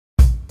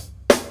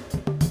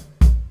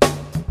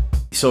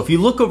so if you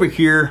look over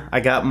here, I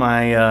got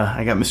my,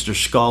 I got Mr.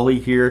 Scully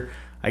here.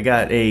 I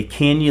got a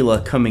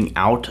cannula coming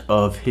out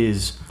of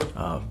his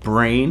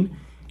brain,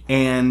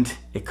 and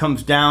it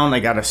comes down.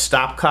 I got a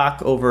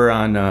stopcock over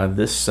on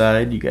this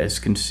side, you guys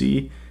can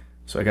see.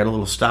 So I got a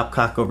little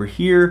stopcock over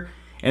here,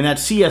 and that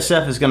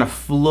CSF is gonna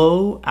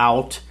flow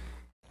out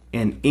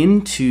and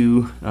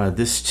into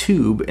this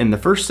tube, and the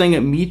first thing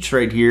it meets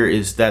right here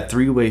is that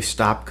three-way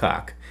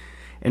stopcock.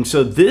 And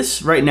so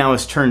this right now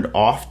is turned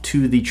off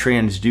to the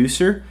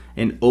transducer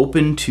and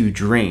open to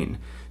drain.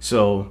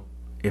 So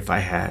if I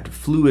had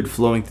fluid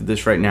flowing through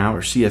this right now,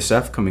 or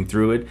CSF coming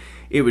through it,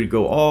 it would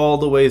go all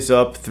the ways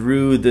up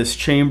through this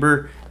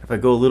chamber. If I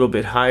go a little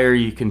bit higher,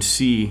 you can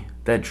see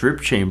that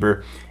drip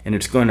chamber, and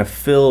it's going to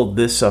fill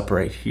this up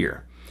right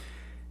here.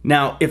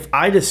 Now, if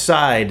I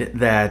decide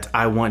that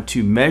I want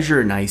to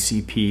measure an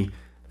ICP,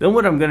 then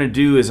what I'm gonna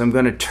do is I'm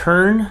gonna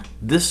turn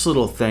this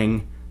little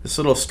thing, this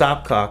little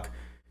stopcock,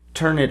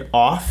 turn it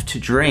off to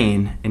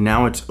drain, and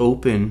now it's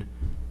open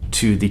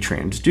to the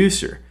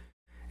transducer.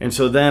 And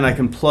so then I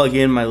can plug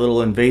in my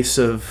little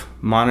invasive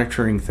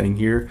monitoring thing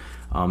here,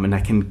 and I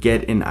can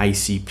get an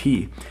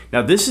ICP.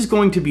 Now this is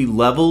going to be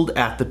leveled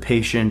at the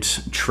patient's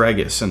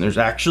tragus, and there's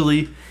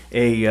actually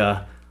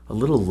a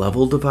little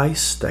level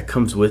device that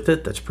comes with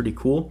it that's pretty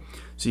cool.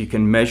 So you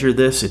can measure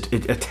this,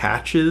 it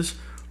attaches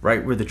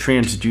right where the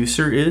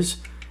transducer is,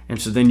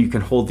 and so then you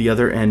can hold the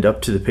other end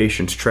up to the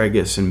patient's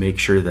tragus and make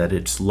sure that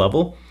it's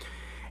level.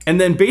 And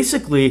then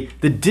basically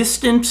the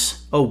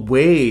distance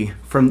away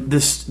from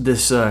this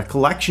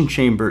collection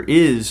chamber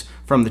is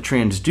from the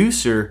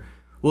transducer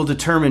will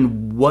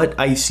determine what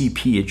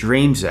ICP it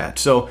drains at.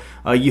 So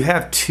you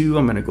have two.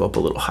 I'm gonna go up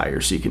a little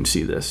higher so you can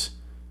see this.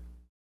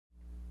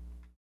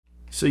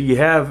 So you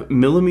have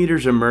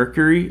millimeters of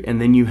mercury,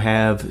 and then you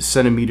have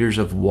centimeters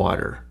of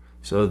water.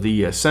 So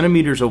the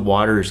centimeters of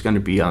water is gonna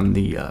be on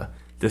the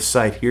this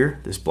side here,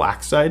 this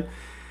black side.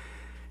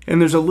 And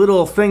there's a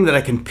little thing that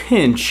I can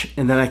pinch,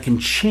 and then I can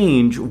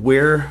change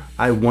where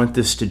I want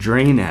this to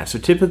drain at. So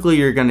typically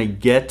you're gonna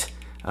get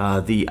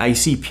the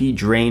ICP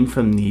drain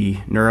from the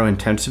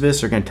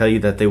neurointensivist. They're gonna tell you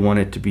that they want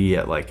it to be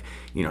at like,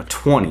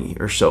 20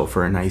 or so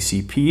for an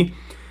ICP.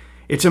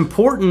 It's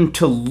important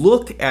to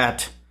look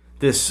at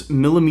this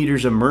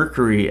millimeters of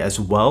mercury as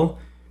well,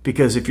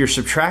 because if you're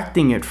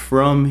subtracting it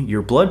from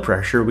your blood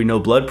pressure, we know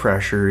blood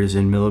pressure is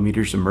in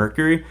millimeters of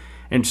mercury.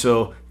 And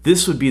so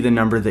this would be the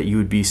number that you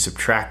would be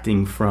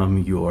subtracting from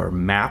your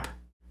MAP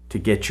to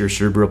get your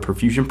cerebral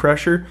perfusion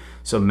pressure.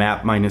 So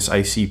MAP minus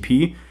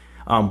ICP.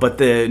 But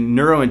the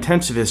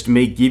neurointensivist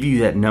may give you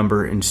that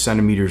number in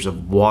centimeters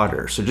of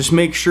water. So just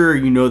make sure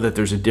you know that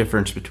there's a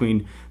difference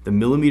between the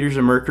millimeters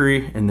of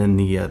mercury and then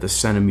the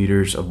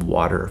centimeters of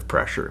water of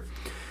pressure.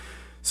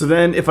 So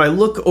then if I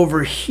look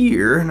over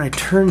here and I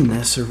turn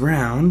this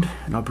around,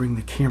 and I'll bring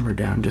the camera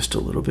down just a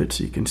little bit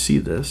so you can see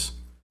this.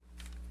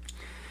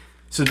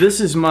 So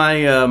this is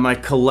my, my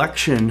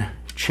collection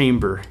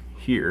chamber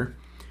here,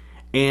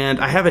 and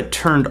I have it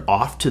turned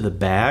off to the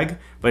bag,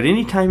 but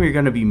anytime you're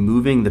gonna be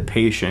moving the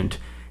patient,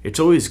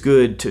 it's always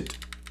good to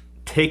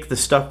take the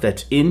stuff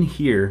that's in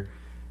here,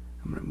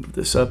 I'm gonna move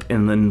this up,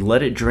 and then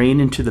let it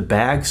drain into the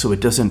bag so it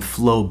doesn't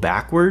flow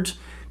backwards,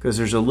 because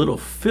there's a little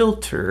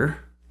filter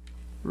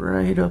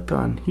right up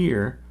on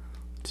here.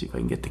 Let's see if I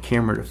can get the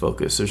camera to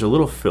focus. There's a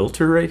little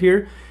filter right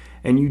here,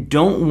 and you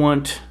don't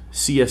want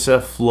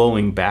CSF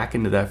flowing back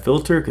into that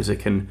filter because it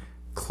can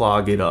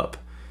clog it up.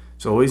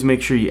 So always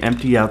make sure you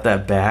empty out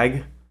that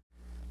bag,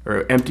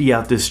 or empty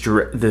out this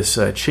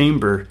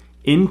chamber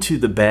into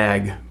the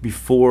bag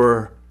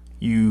before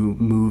you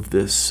move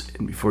this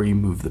and before you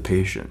move the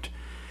patient.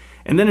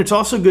 And then it's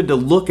also good to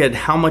look at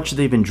how much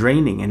they've been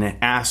draining and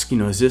ask,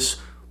 is this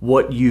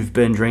what you've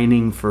been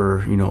draining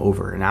for,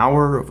 over an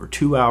hour, over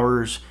 2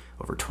 hours,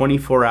 over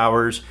 24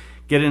 hours,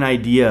 get an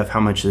idea of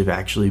how much they've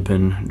actually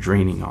been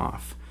draining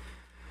off.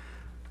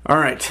 All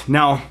right,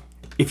 now,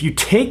 if you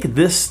take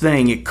this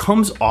thing, it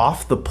comes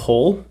off the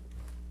pole,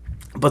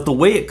 but the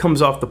way it comes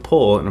off the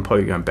pole, and I'm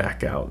probably gonna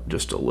back out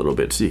just a little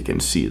bit so you can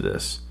see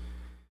this,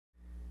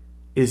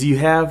 is you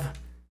have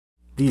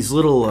these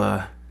little,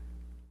 let's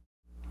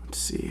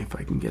see if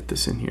I can get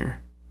this in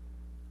here.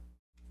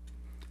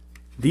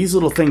 These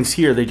little things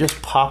here, they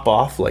just pop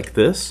off like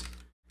this.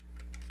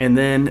 And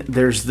then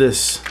there's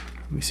this,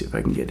 let me see if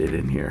I can get it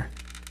in here.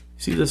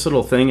 See this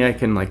little thing I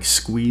can like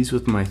squeeze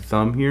with my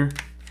thumb here?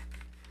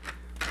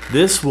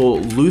 This will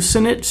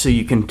loosen it so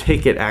you can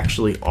take it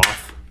actually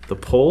off the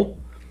pole.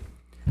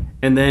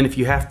 And then if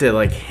you have to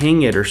like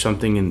hang it or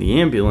something in the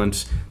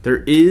ambulance,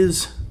 there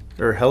is,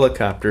 or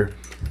helicopter,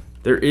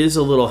 there is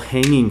a little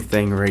hanging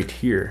thing right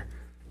here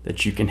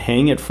that you can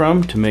hang it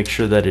from to make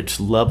sure that it's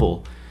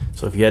level.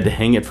 So if you had to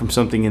hang it from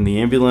something in the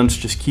ambulance,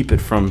 just keep it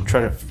from,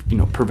 try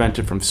to, prevent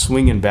it from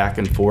swinging back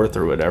and forth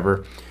or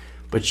whatever.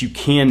 But you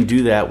can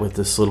do that with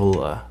this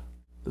little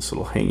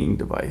hanging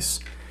device.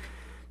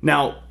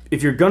 Now,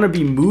 if you're gonna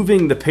be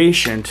moving the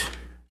patient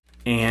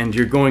and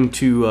you're going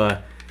to,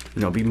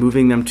 be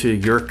moving them to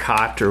your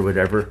cot or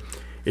whatever,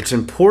 it's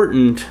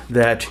important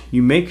that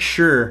you make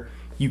sure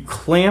you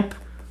clamp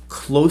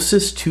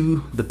closest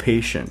to the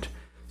patient.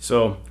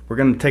 So we're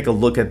going to take a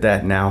look at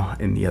that now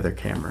in the other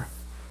camera.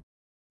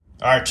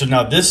 All right, so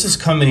now this is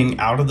coming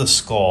out of the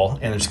skull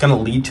and it's going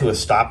to lead to a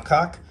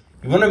stopcock.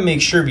 You want to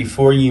make sure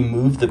before you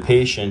move the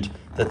patient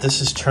that this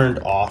is turned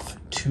off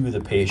to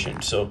the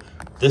patient. So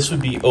this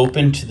would be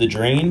open to the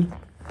drain,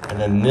 and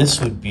then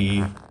this would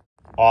be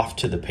off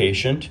to the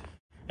patient.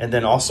 And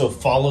then also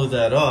follow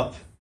that up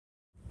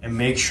and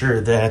make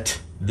sure that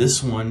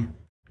this one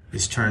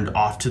is turned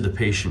off to the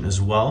patient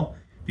as well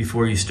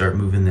before you start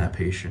moving that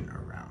patient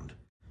around.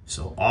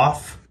 So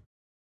off,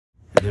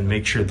 and then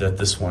make sure that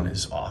this one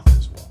is off.